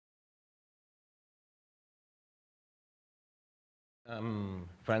I'm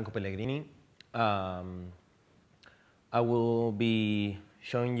Franco Pellegrini. I will be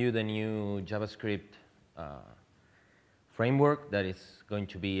showing you the new JavaScript framework that is going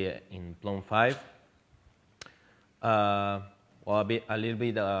to be in Plone 5. Well, a little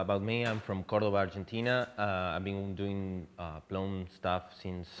bit about me. I'm from Cordoba, Argentina. I've been doing Plone stuff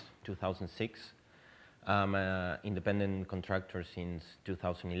since 2006. I'm an independent contractor since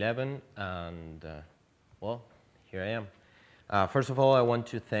 2011, and well, here I am. First of all, I want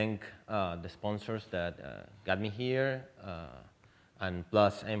to thank the sponsors that got me here, and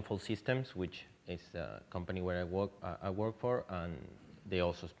plus Mfold Systems, which is the company where I work for, and they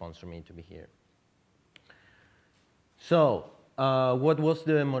also sponsor me to be here. So, what was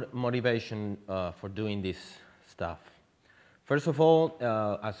the motivation for doing this stuff? First of all,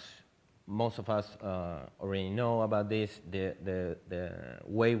 as most of us already know about this, the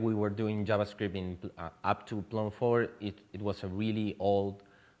way we were doing JavaScript up to Plone 4, it was a really old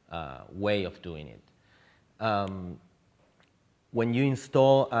way of doing it. When you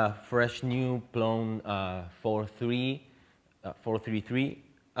install a fresh new Plone 4.3.3,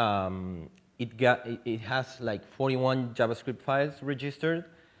 it has like 41 JavaScript files registered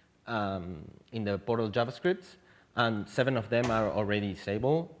in the portal JavaScript, and 7 of them are already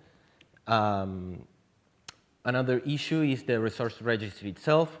disabled. Another issue is the resource registry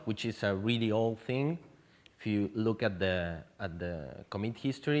itself, which is a really old thing. If you look at the commit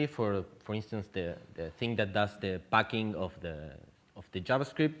history, for instance, the thing that does the packing of the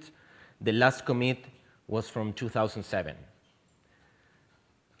JavaScript, the last commit was from 2007.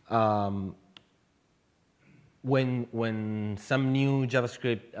 When some new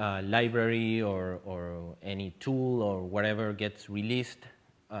JavaScript library or any tool or whatever gets released,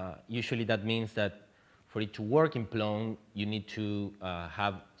 usually that means that for it to work in Plone, you need to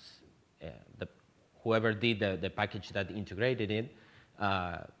have whoever did the package that integrated it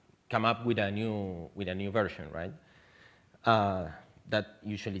come up with a new version, right? That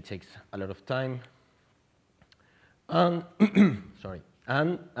usually takes a lot of time. Sorry.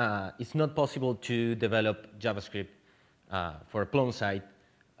 And it's not possible to develop JavaScript for a Plone site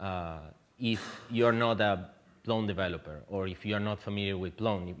if you're not a Plone developer, or if you're not familiar with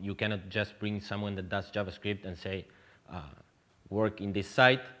Plone. You cannot just bring someone that does JavaScript and say, work in this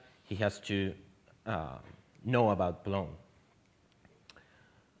site. He has to know about Plone.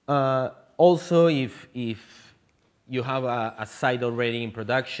 Also, if you have a site already in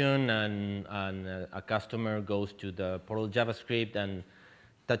production and a customer goes to the portal JavaScript and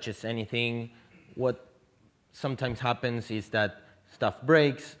touches anything, what sometimes happens is that stuff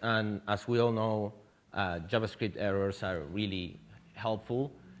breaks, and as we all know, JavaScript errors are really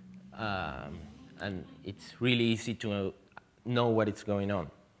helpful, and it's really easy to know what is going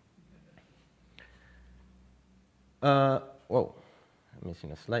on. Whoa, I'm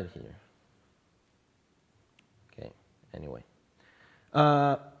missing a slide here. Okay, anyway.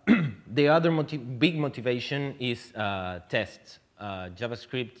 The other big motivation is tests.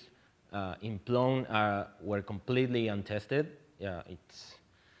 JavaScript in Plone were completely untested. Yeah, it's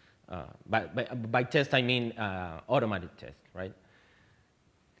by test I mean automatic test, right?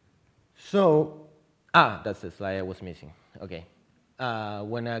 So, that's the slide I was missing. Okay.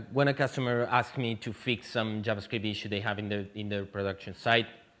 When a customer asks me to fix some JavaScript issue they have in their production site,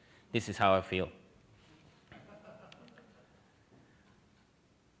 this is how I feel.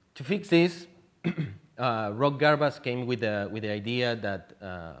 To fix this, Rock Garbas came with the idea that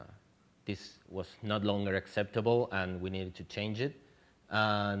this was not longer acceptable and we needed to change it.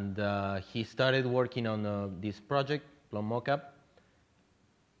 And he started working on this project, Plone Mockup.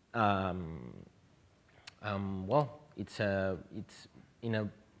 Well, it's in a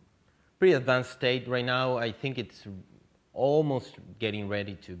pretty advanced state right now. I think it's almost getting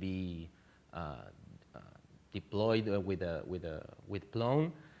ready to be deployed with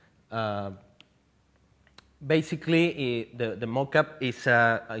Plone. Basically, the mockup is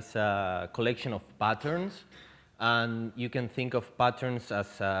a collection of patterns, and you can think of patterns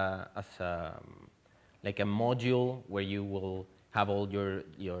as like a module where you will have all your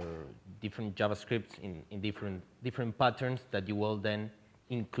different JavaScripts in different patterns that you will then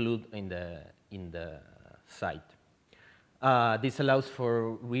include in the site. This allows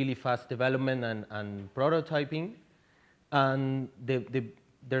for really fast development and prototyping, and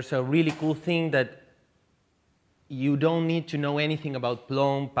there's a really cool thing that you don't need to know anything about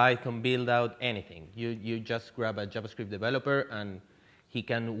Plone, Python, build out, anything. You just grab a JavaScript developer and he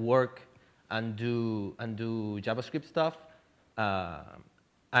can work and do JavaScript stuff,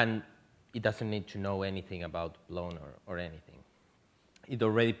 and it doesn't need to know anything about Plone or anything. It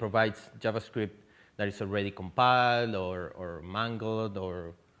already provides JavaScript that is already compiled or mangled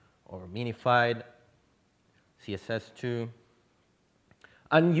or minified, CSS2,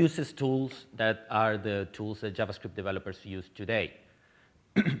 and uses tools that are the tools that JavaScript developers use today.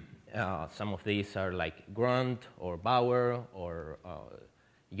 Some of these are like Grunt or Bower or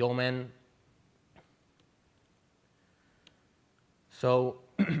Yeoman. So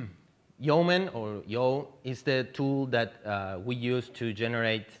Yeoman or Yo is the tool that we use to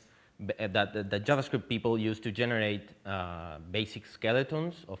generate, that JavaScript people use to generate basic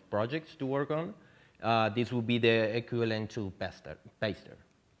skeletons of projects to work on. This will be the equivalent to Paster.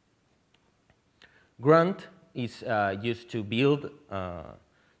 Grunt is used to build,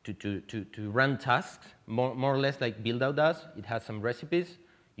 to run tasks, more or less like build-out does. It has some recipes.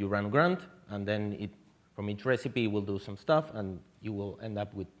 You run Grunt, and then from each recipe, it will do some stuff, and you will end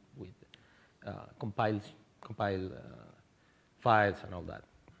up with compile files and all that.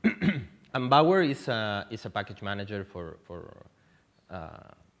 And Bower is a package manager for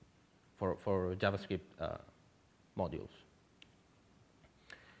JavaScript modules.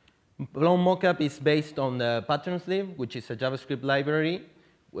 Plone Mockup is based on the patterns lib, which is a JavaScript library,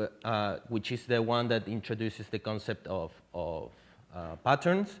 which is the one that introduces the concept of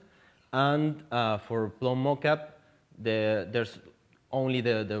patterns. And for Plone Mockup, there's only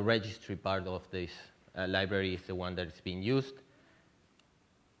the registry part of this library is the one that is being used.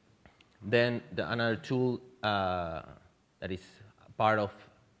 Then another tool that is part of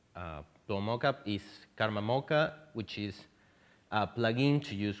Plone Mockup is Karma Mocha, which is a plugin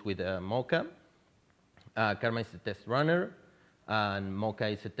to use with Mocha. Karma is a test runner, and Mocha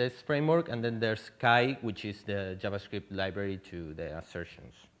is a test framework, and then there's Kai, which is the JavaScript library to the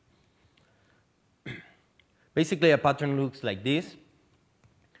assertions. Basically, a pattern looks like this.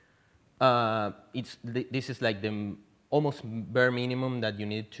 This is like the almost bare minimum that you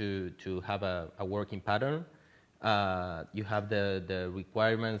need to have a working pattern. You have the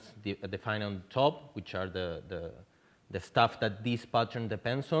requirements defined on top, which are the stuff that this pattern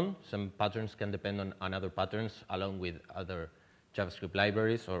depends on. Some patterns can depend on other patterns along with other JavaScript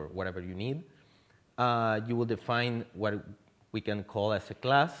libraries or whatever you need. You will define what we can call as a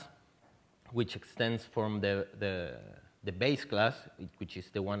class, which extends from the base class, which is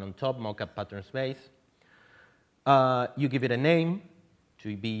the one on top, mockup patterns base. You give it a name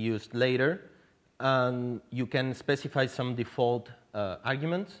to be used later, and you can specify some default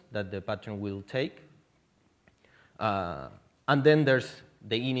arguments that the pattern will take. And then there's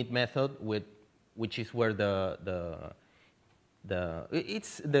the init method, which is where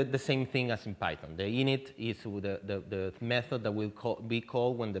it's the same thing as in Python. The init is the method that will be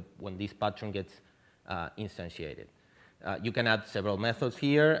called when this pattern gets instantiated. You can add several methods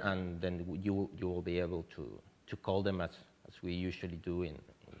here, and then you will be able to call them as we usually do in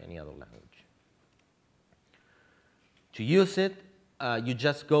any other language. To use it, you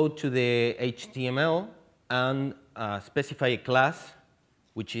just go to the HTML and specify a class,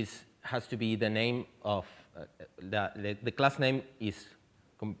 which has to be the name of the class name is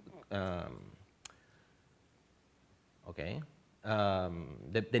okay.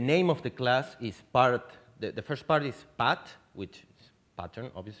 The name of the class is part. The first part is pat, which is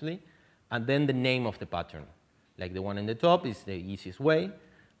pattern, obviously, and then the name of the pattern, like the one in the top is the easiest way.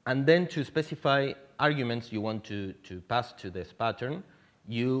 And then to specify arguments you want to pass to this pattern,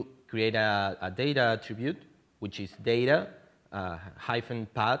 you create a data attribute, which is data hyphen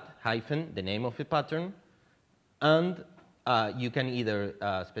pat hyphen the name of the pattern, and you can either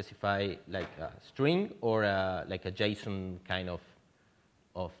specify like a string or like a JSON kind of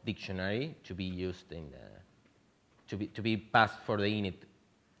dictionary to be used in to be passed for the init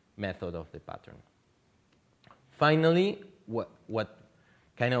method of the pattern. Finally, what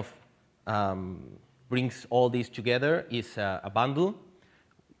kind of brings all this together is a bundle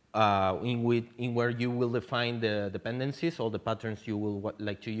in where you will define the dependencies, all the patterns you will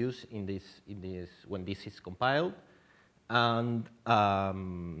like to use in this when this is compiled, and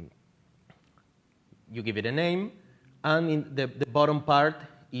you give it a name, and in the bottom part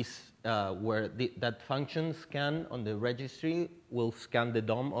is where that function scan on the registry will scan the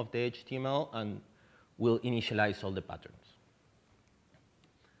DOM of the HTML and will initialize all the patterns.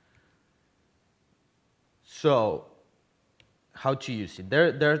 So, how to use it?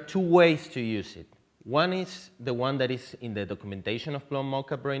 There are two ways to use it. One is the one that is in the documentation of Plone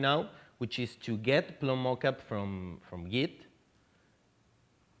Mockup right now, which is to get Plone Mockup from Git,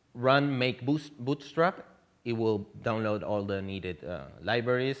 run make bootstrap. It will download all the needed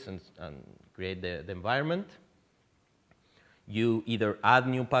libraries and create the environment. You either add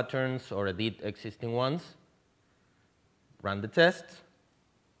new patterns or edit existing ones, run the tests,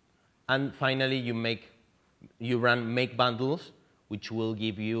 And finally, you run make bundles, which will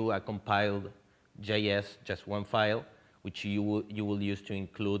give you a compiled JS, just one file, which you will use to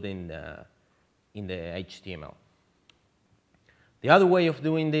include in the HTML. The other way of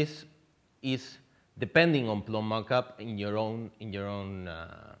doing this is depending on Plone mockup in your own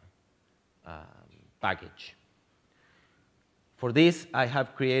package. For this, I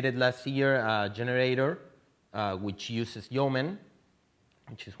have created last year a generator which uses Yeoman,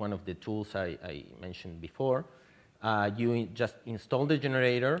 which is one of the tools I mentioned before. You just install the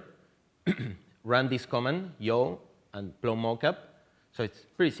generator, run this command, yo, and Plone mockup. So it's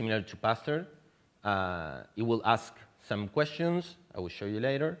pretty similar to Pastor. It will ask some questions, I will show you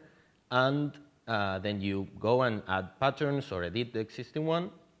later, and then you go and add patterns or edit the existing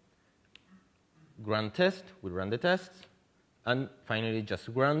one. Grunt test, we run the tests, and finally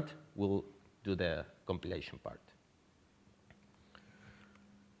just grunt will do the compilation part.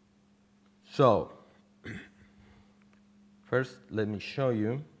 So, first let me show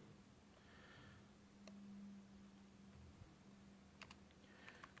you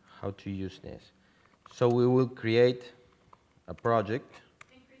how to use this. So we will create a project.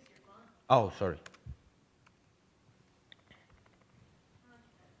 Increase your font. Oh, sorry.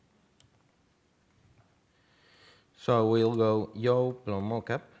 So we'll go yo Plone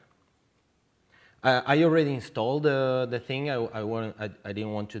mockup. I already installed the thing. I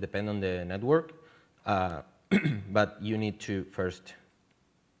didn't want to depend on the network, but you need to first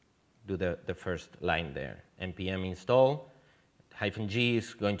do the first line there. npm install -g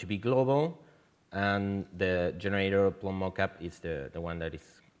is going to be global, and the generator Plone mockup is the one that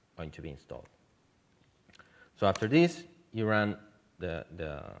is going to be installed. So after this, you run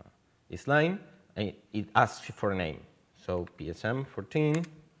this line, and it asks you for a name. So PSM14,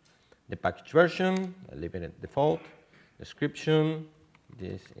 the package version, I leave it at default. Description,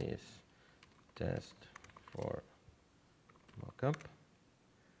 this is test for mockup.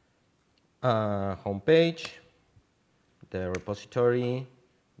 Homepage, the repository,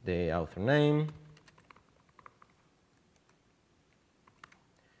 the author name,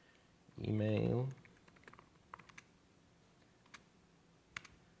 email,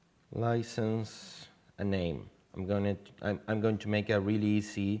 license, a name. I'm going to make a really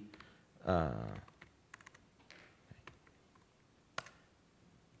easy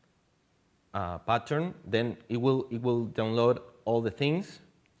pattern. Then it will download all the things.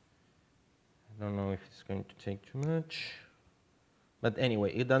 I don't know if it's going to take too much, but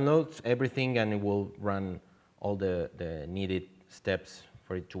anyway, it downloads everything and it will run all the needed steps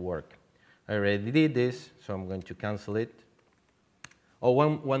for it to work. I already did this, so I'm going to cancel it. Oh,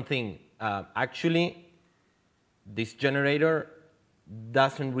 one thing. Actually, this generator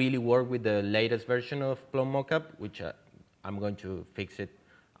doesn't really work with the latest version of Plone mockup, which I'm going to fix it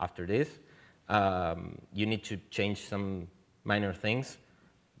after this. You need to change some minor things,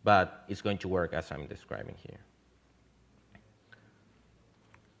 but it's going to work as I'm describing here.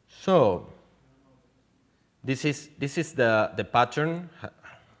 So this is the pattern.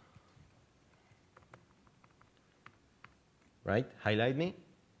 Right? Highlight me?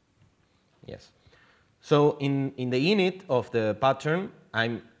 Yes. So in the init of the pattern,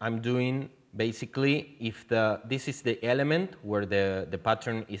 I'm doing basically if this is the element where the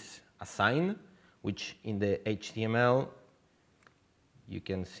pattern is assigned, which in the HTML you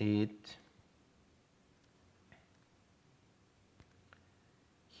can see it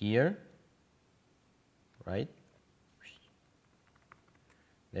here, right?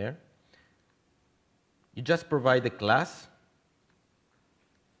 There. You just provide the class,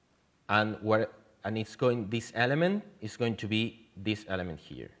 and it's going. This element is going to be this element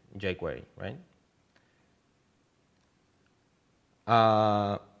here, jQuery, right?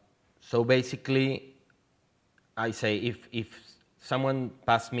 So basically, I say if someone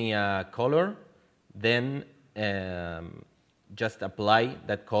passed me a color, then just apply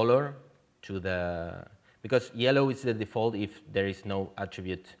that color to because yellow is the default if there is no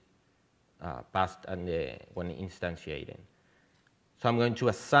attribute passed when instantiating. So I'm going to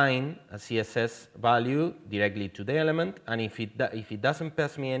assign a CSS value directly to the element, and if it doesn't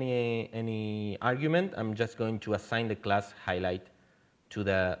pass me any argument, I'm just going to assign the class highlight to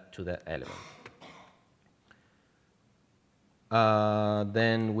the element.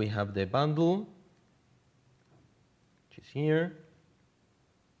 Then we have the bundle, which is here,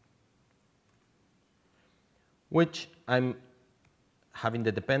 which I'm having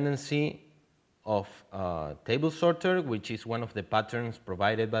the dependency of table sorter, which is one of the patterns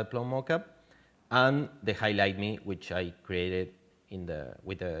provided by Plone mockup, and the highlight me, which I created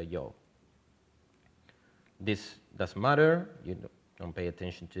with the yo. This doesn't matter. You don't pay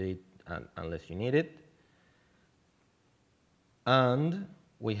attention to it unless you need it. And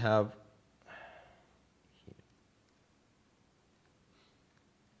we have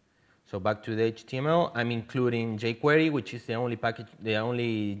so back to the HTML, I'm including jQuery, which is the only package, the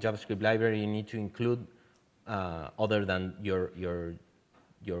only JavaScript library you need to include other than your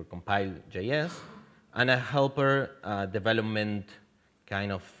compiled JS, and a helper development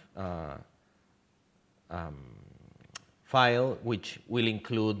kind of file, which will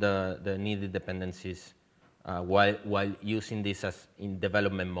include the needed dependencies while using this as in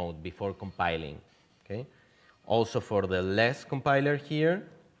development mode before compiling. Okay. Also for the less compiler here,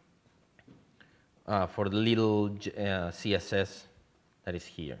 for the little CSS that is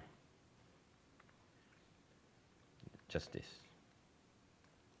here. Just this.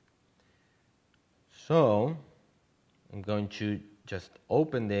 So I'm going to just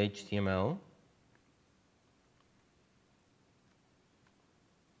open the HTML.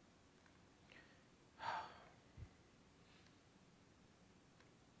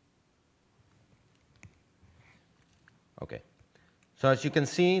 Okay. So as you can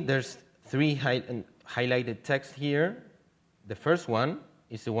see, there's three highlighted text here. The first one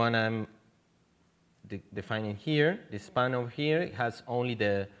is the one I'm defining here. The span over here has only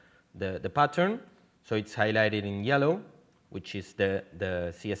the pattern, so it's highlighted in yellow, which is the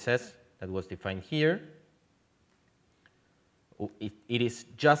CSS that was defined here. It is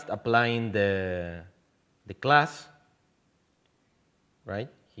just applying the class right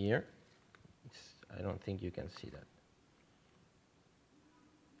here. I don't think you can see that.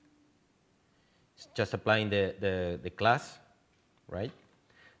 It's just applying the class, right?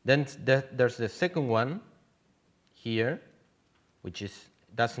 Then there's the second one here, which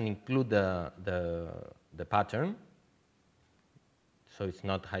doesn't include the pattern, so it's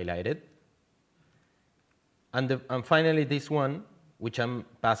not highlighted. And finally this one, which I'm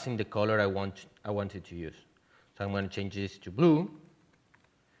passing the color I wanted to use. So I'm going to change this to blue,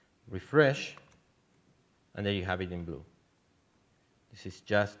 refresh, and there you have it in blue. This is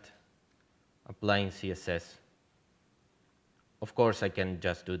just applying CSS. Of course, I can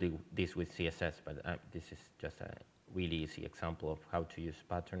just do this with CSS, but this is just a really easy example of how to use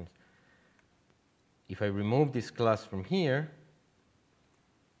patterns. If I remove this class from here,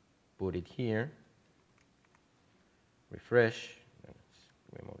 put it here, refresh, let's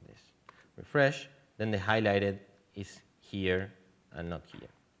remove this, refresh, then the highlighted is here and not here.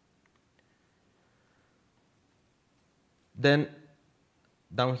 Then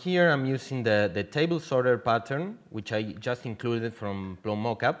down here, I'm using the table sorter pattern, which I just included from Plone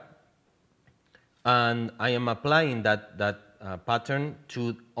Mockup, and I am applying that pattern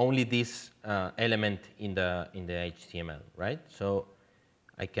to only this element in the HTML, right? So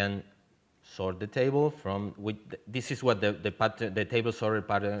I can sort the table from this is what the table sorter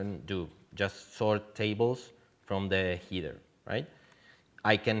pattern do, just sort tables from the header, right?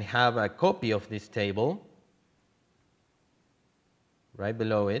 I can have a copy of this table right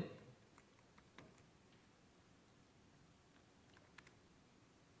below it,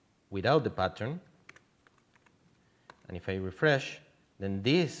 without the pattern, and if I refresh, then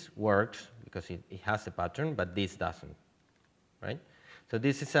this works because it has a pattern, but this doesn't, right? So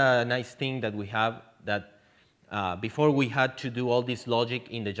this is a nice thing that we have, that before we had to do all this logic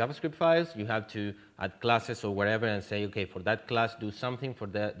in the JavaScript files. You have to add classes or whatever and say, okay, for that class do something, for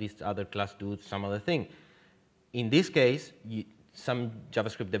this other class do some other thing. In this case, some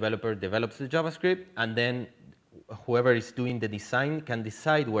JavaScript developer develops the JavaScript, and then whoever is doing the design can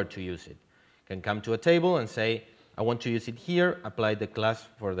decide where to use it. Can come to a table and say, I want to use it here, apply the class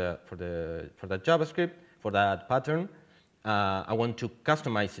for that JavaScript, for that pattern. I want to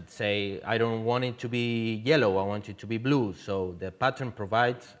customize it, say, I don't want it to be yellow, I want it to be blue. So the pattern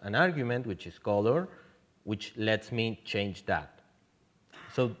provides an argument, which is color, which lets me change that.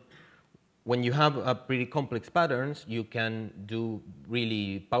 So when you have pretty complex patterns, you can do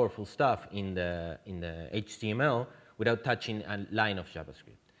really powerful stuff in the HTML without touching a line of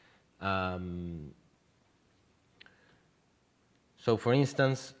JavaScript. So for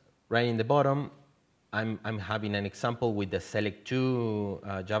instance, right in the bottom, I'm having an example with the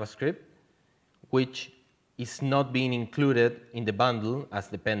select2 JavaScript, which is not being included in the bundle as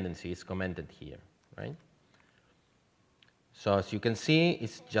dependency is commented here, right? So as you can see,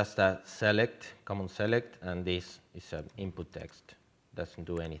 it's just a select, common select, and this is an input text. Doesn't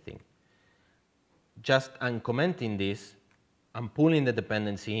do anything. Just uncommenting this, I'm pulling the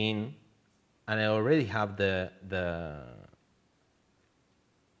dependency in, and I already have the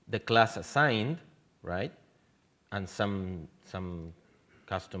class assigned, right? And some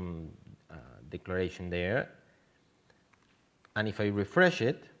custom declaration there. And if I refresh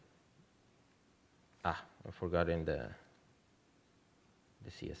it, I've forgotten the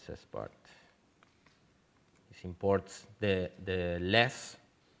CSS part. This imports the less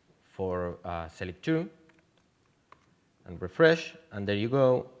for select 2 and refresh, and there you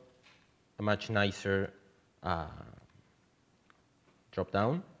go, a much nicer drop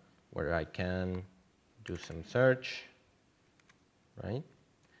down where I can do some search, right?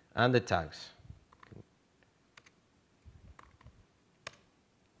 And the tags.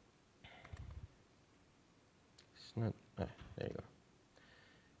 It's not, there you go.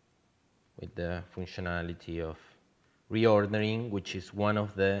 With the functionality of reordering, which is one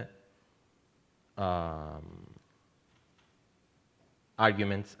of the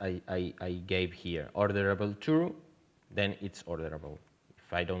arguments I gave here. Orderable true, then it's orderable.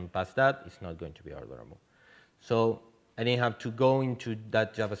 If I don't pass that, it's not going to be orderable. So I didn't have to go into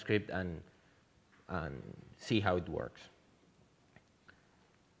that JavaScript and see how it works.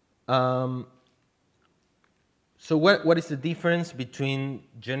 So what is the difference between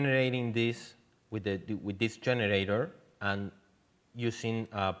generating this with this generator and using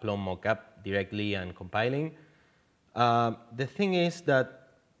Plone mockup directly and compiling? The thing is that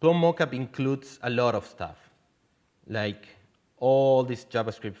Plone mockup includes a lot of stuff, like all these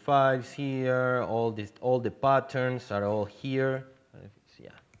JavaScript files here, all the patterns are all here.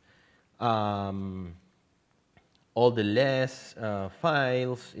 All the less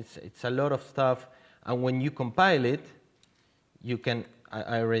files. It's a lot of stuff. And when you compile it, you can,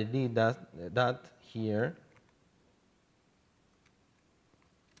 I already did that here.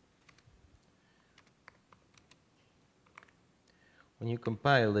 When you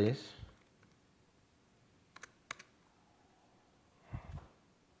compile this,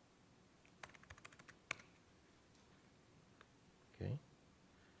 okay.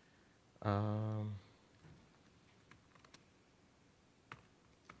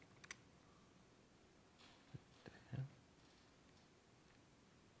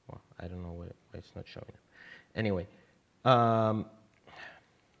 Well, I don't know why it's not showing. Anyway, wow.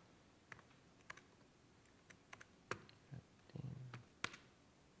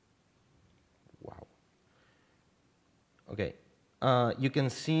 Okay, you can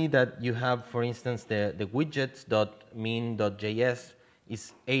see that you have, for instance, the widgets.min.js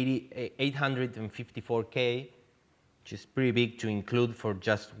is 854K, which is pretty big to include for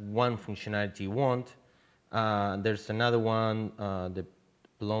just one functionality you want. There's another one, the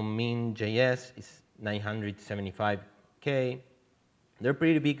Plone min.js is 975K. They're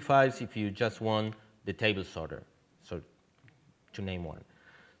pretty big files if you just want the table sorter, so to name one.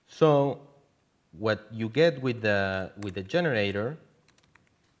 So what you get with the generator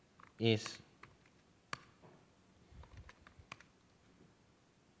is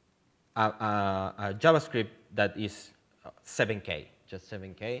a JavaScript that is 7K, just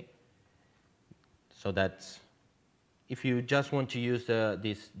 7K. So that's, if you just want to use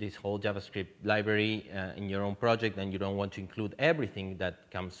this whole JavaScript library in your own project and you don't want to include everything that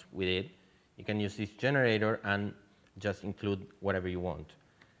comes with it, you can use this generator and just include whatever you want.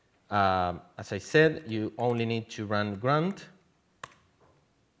 As I said, you only need to run grunt.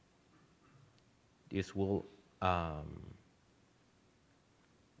 This will,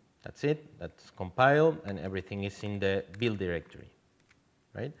 that's it, that's compiled, and everything is in the build directory,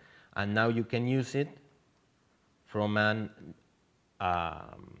 right? And now you can use it from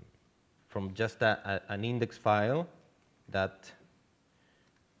from just an index file that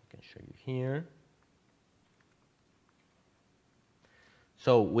I can show you here.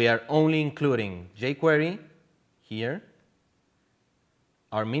 So we are only including jQuery here,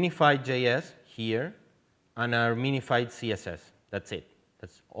 our minified.js here, and our minified CSS. That's it.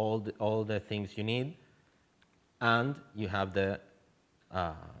 That's all the things you need, and you have the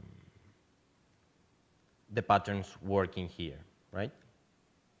patterns working here, right?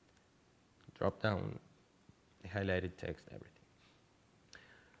 Drop down, the highlighted text, everything.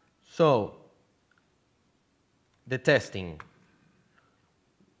 So the testing.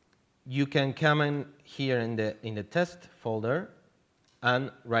 You can come in here in the test folder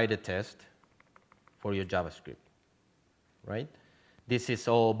and write a test for your JavaScript, right? This is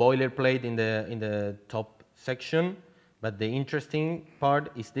all boilerplate in the top section, but the interesting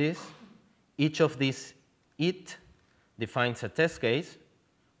part is this. Each of these it defines a test case,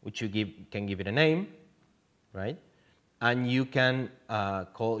 which you can give it a name, right? And you can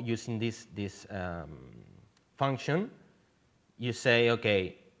call using this function. You say,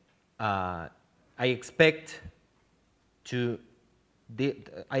 okay, I expect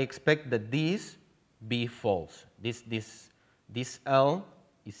that this be false. This L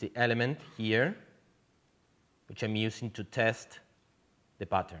is the element here, which I'm using to test the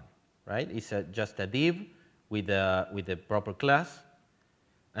pattern, right? It's just a div with a proper class.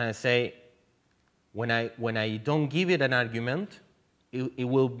 And I say, when I don't give it an argument, it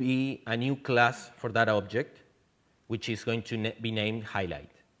will be a new class for that object, which is going to be named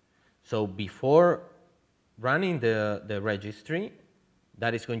highlight. So before running the registry,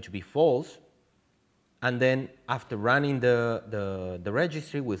 that is going to be false. And then after running the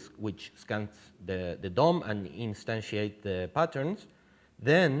registry, which scans the DOM and instantiate the patterns,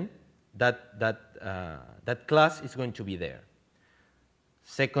 then that class is going to be there.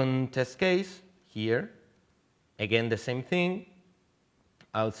 Second test case here, again the same thing.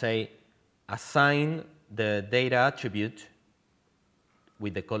 I'll say assign the data attribute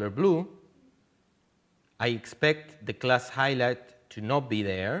with the color blue. I expect the class highlight to not be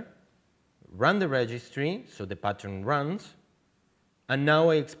there. Run the registry, so the pattern runs. And now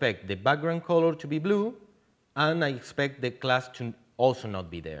I expect the background color to be blue, and I expect the class to also not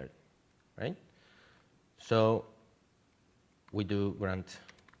be there, right? So we do grunt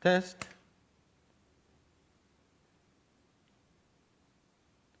test.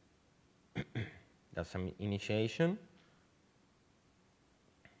 That's some initiation.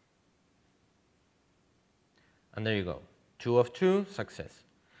 And there you go. 2 of 2, success.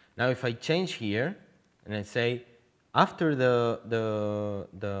 Now if I change here and I say after the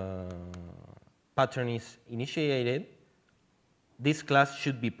pattern is initiated, this class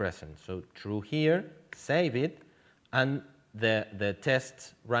should be present. So true here, save it, and the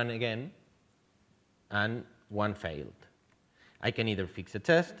tests run again, and one failed. I can either fix the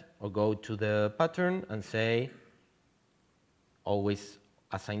test or go to the pattern and say always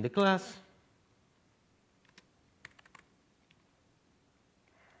assign the class.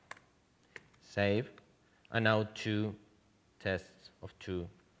 Save, and now 2 tests of 2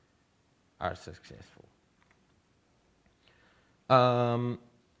 are successful.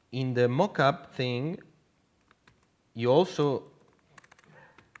 In the mockup thing, you also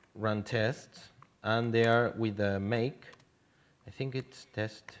run tests, and they are with the make. I think it's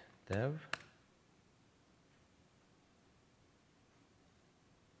test dev.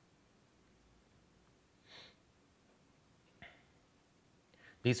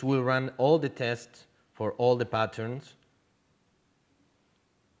 This will run all the tests for all the patterns.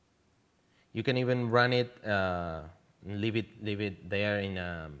 You can even run it, leave it there in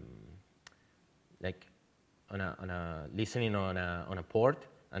like on a listening on a port,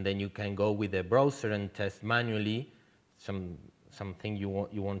 and then you can go with the browser and test manually something you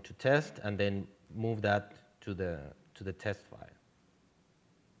want to test, and then move that to the test file.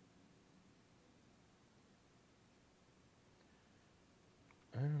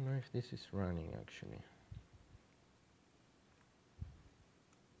 I don't know if this is running actually.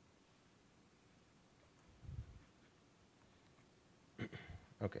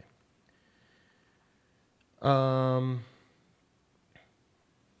 Okay.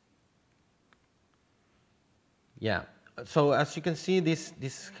 Yeah. So as you can see,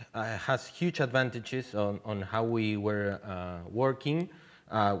 this has huge advantages on how we were working.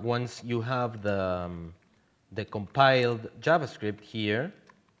 Once you have the compiled JavaScript here,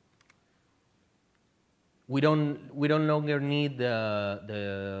 we don't longer need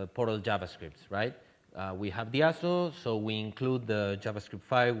the portal JavaScripts, right? We have the ASO, so we include the JavaScript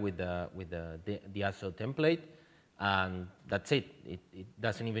file with the ASO template, and that's it. It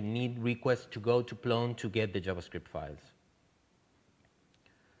doesn't even need requests to go to Plone to get the JavaScript files.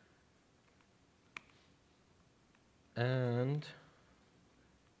 And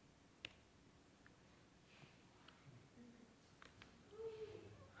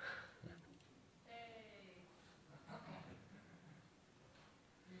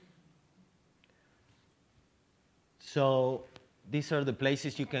so these are the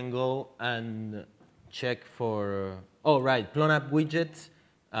places you can go and check for, oh right, Plone app widgets.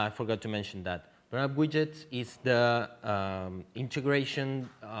 I forgot to mention that. Plone app widgets is the integration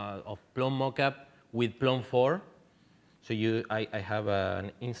of Plone mockup with Plone 4. So I have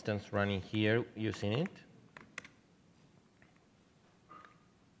an instance running here using it.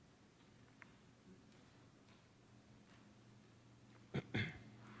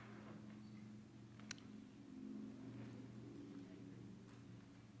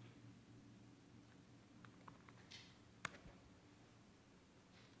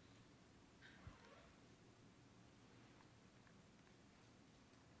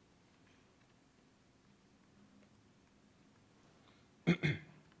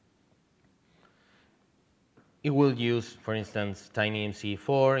 It will use, for instance,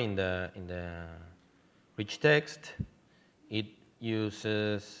 TinyMC4 in the rich text. It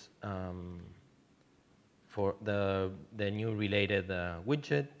uses for the new related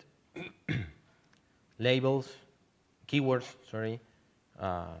widget labels, keywords, sorry.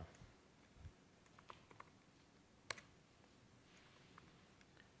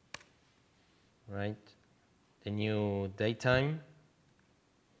 Right, the new datetime.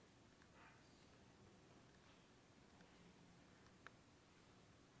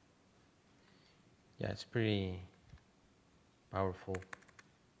 Yeah, it's pretty powerful.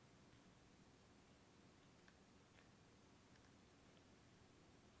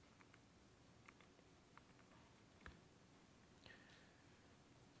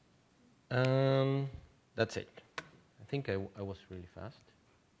 That's it. I think I was really fast.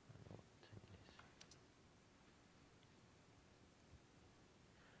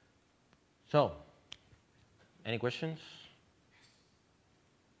 So, any questions?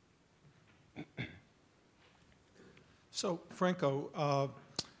 So, Franco,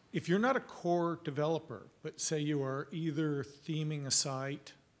 if you're not a core developer, but say you are either theming a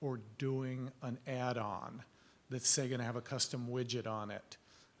site or doing an add-on that's, say, going to have a custom widget on it,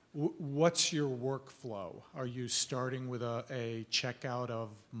 what's your workflow? Are you starting with a checkout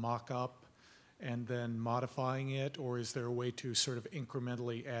of mock-up and then modifying it, or is there a way to sort of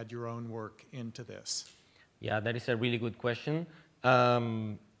incrementally add your own work into this? Yeah, that is a really good question.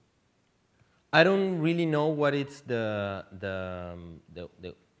 I don't really know what is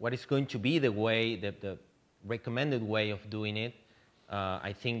what is going to be the way, the recommended way of doing it.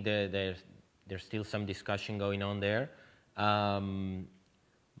 I think that there's still some discussion going on there.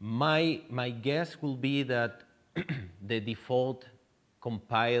 My guess will be that the default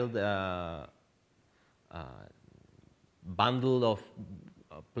compiled bundle of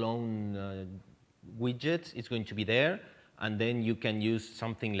Plone widgets is going to be there, and then you can use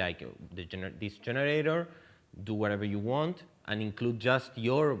something like this generator, do whatever you want, and include just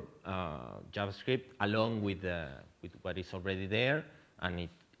your JavaScript along with what is already there, and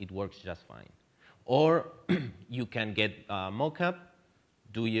it works just fine. Or you can get a mockup,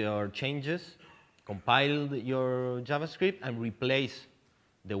 do your changes, compile your JavaScript, and replace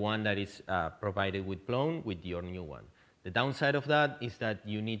the one that is provided with Plone with your new one. The downside of that is that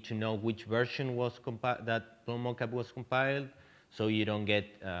you need to know which version was that Plone mockup was compiled, so you don't get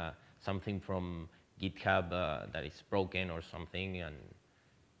something from GitHub that is broken or something, and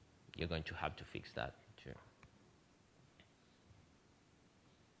you're going to have to fix that too.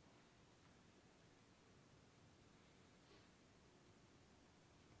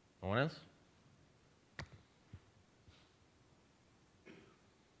 No one else?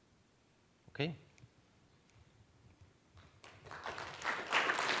 Okay.